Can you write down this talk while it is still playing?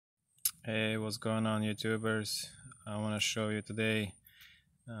Hey, what's going on, YouTubers? I want to show you today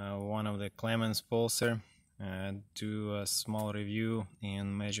one of the Klemens pulsar, do a small review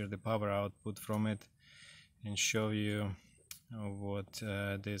and measure the power output from it and show you what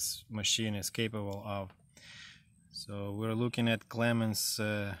this machine is capable of. So we're looking at Klemens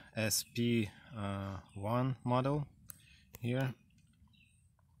SP-1 model here.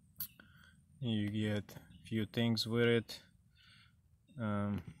 You get a few things with it.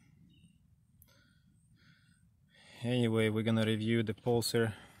 Anyway, we're gonna review the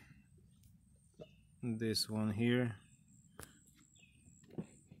pulsar, this one here.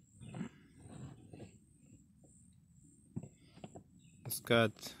 It's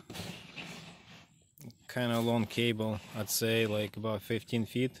got kind of long cable, I'd say like about 15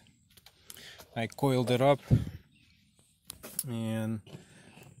 feet. I coiled it up and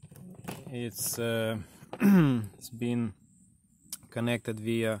it's it's been connected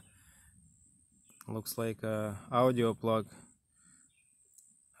via, looks like a audio plug,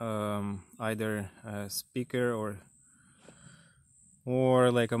 either a speaker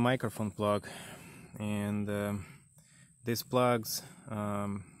or like a microphone plug, and these plugs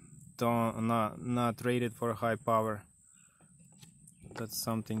not rated for high power. That's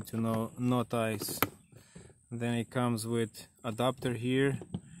something to notice. Then it comes with adapter here,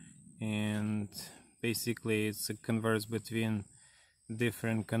 and basically it's a converts between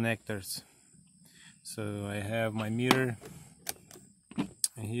different connectors. So I have my meter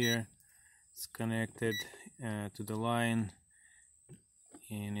here, it's connected to the line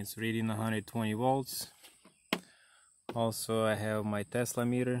and it's reading 120 volts. Also I have my Tesla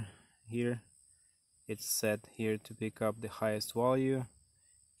meter here, it's set here to pick up the highest value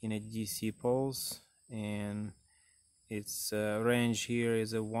in a DC pulse, and its range here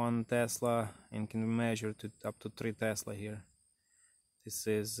is a 1 Tesla and can measure to up to 3 Tesla here. This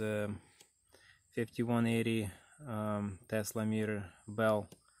is 5180 Tesla meter, Bell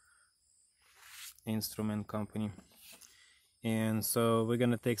instrument company. And so we're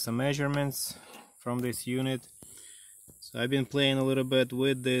gonna take some measurements from this unit. So I've been playing a little bit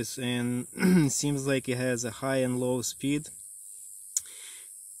with this, and it seems like it has a high and low speed,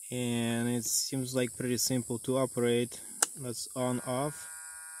 and it seems like pretty simple to operate. That's on off.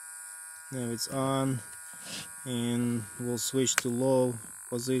 Now it's on, and we'll switch to low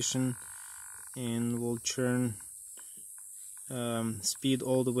position and we'll turn speed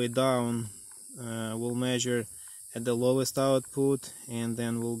all the way down. We'll measure at the lowest output, and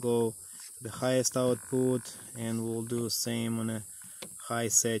then we'll go to the highest output, and we'll do the same on the high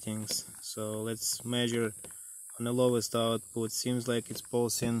settings. So let's measure on the lowest output. Seems like it's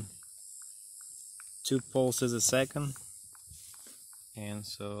pulsing 2 pulses a second, and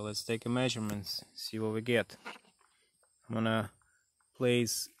so let's take a measurements, see what we get. I'm gonna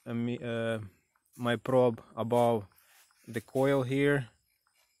place my probe above the coil here,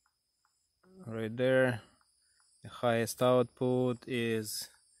 right there. The highest output is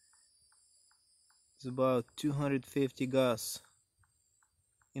about 250 Gauss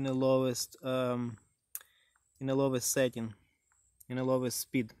in the lowest setting, in the lowest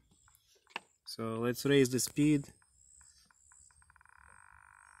speed. So let's raise the speed,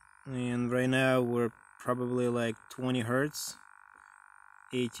 and right now we're probably like 20 Hertz,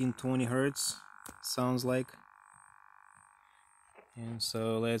 18-20 Hertz sounds like. And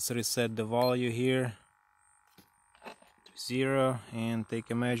so let's reset the value here to 0 and take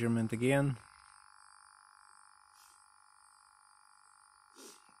a measurement again.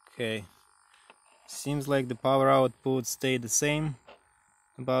 Okay, seems like the power output stayed the same,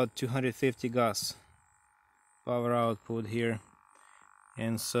 about 250 Gauss power output here.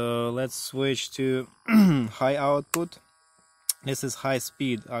 And so let's switch to high output. This is high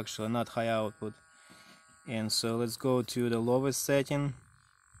speed actually, not high output. And so let's go to the lowest setting,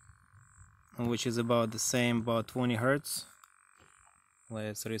 which is about the same, about 20 Hertz.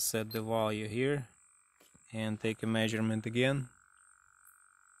 Let's reset the value here and take a measurement again,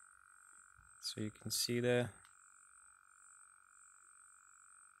 so you can see that.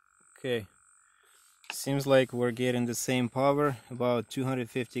 Okay, seems like we're getting the same power, about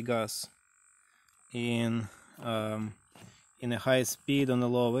 250 Gauss in a high speed on the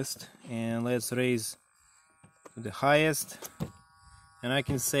lowest. And let's raise to the highest, and I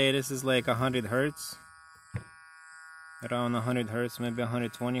can say this is like 100 Hertz, around 100 Hertz, maybe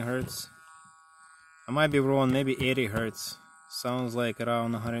 120 Hertz. I might be wrong, maybe 80 Hertz. Sounds like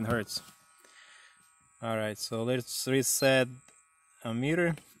around 100 Hertz. Alright, so let's reset a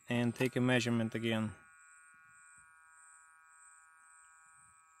meter and take a measurement again.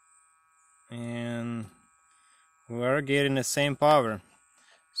 And we are getting the same power.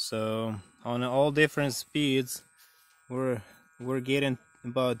 So on all different speeds we're getting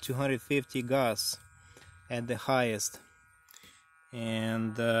about 250 Gauss at the highest,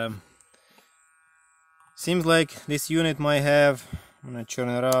 and seems like this unit might have, I'm gonna turn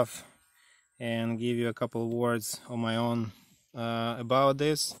it off and give you a couple words on my own about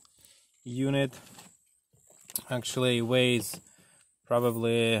this unit. Actually weighs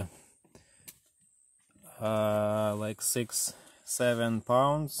probably like 6-7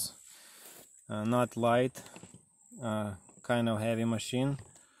 pounds, not light, kind of heavy machine.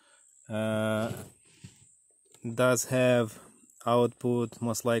 Does have output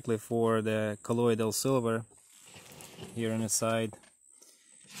most likely for the colloidal silver here on the side,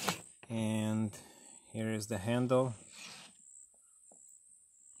 and here is the handle.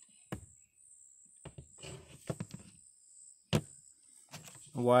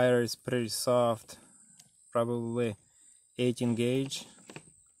 Wire is pretty soft, probably 18 gauge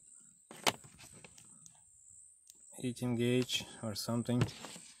or something.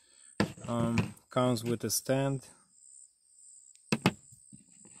 Comes with a stand,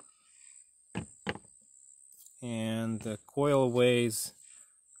 and the coil weighs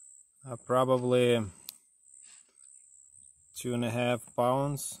probably 2.5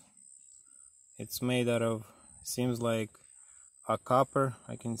 pounds. It's made out of, seems like a copper,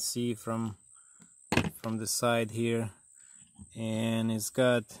 I can see from the side here, and it's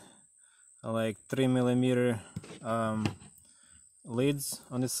got like 3mm lids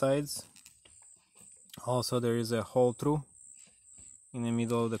on the sides. Also there is a hole through in the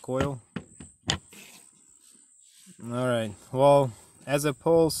middle of the coil. Alright, well, as a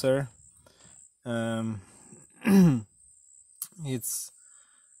pulser, it's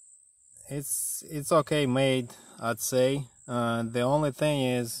okay made, I'd say. The only thing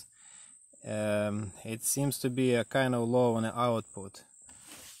is it seems to be a kind of low on the output.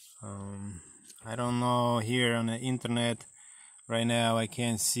 I don't know, here on the internet right now I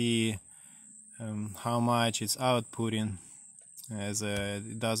can't see how much it's outputting, as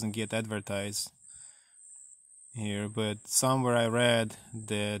it doesn't get advertised here, but somewhere I read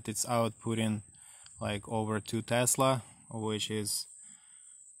that it's outputting like over 2 Tesla, which is,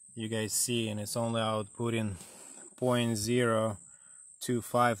 you guys see, and it's only outputting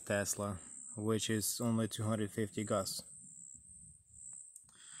 0.025 Tesla, which is only 250 Gauss.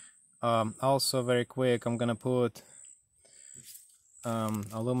 Also, very quick, I'm gonna put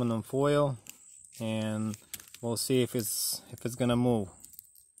aluminum foil, and we'll see if it's gonna move.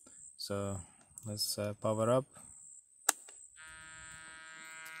 So let's power up,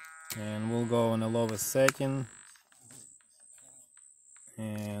 and we'll go on the lowest setting,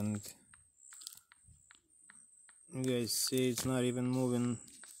 and you guys see it's not even moving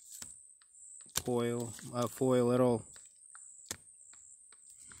foil at all.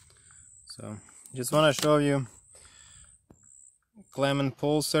 So just want to show you Klemens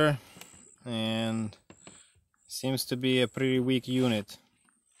pulsar, and seems to be a pretty weak unit.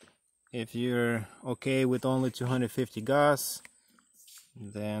 If you're okay with only 250 Gauss,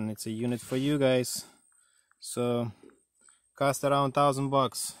 then it's a unit for you guys. So cost around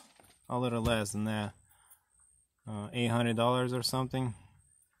 $1,000, a little less than that, $800 or something,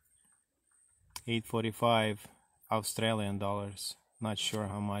 845 Australian dollars. Not sure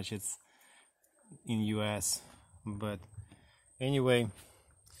how much it's in US, but anyway,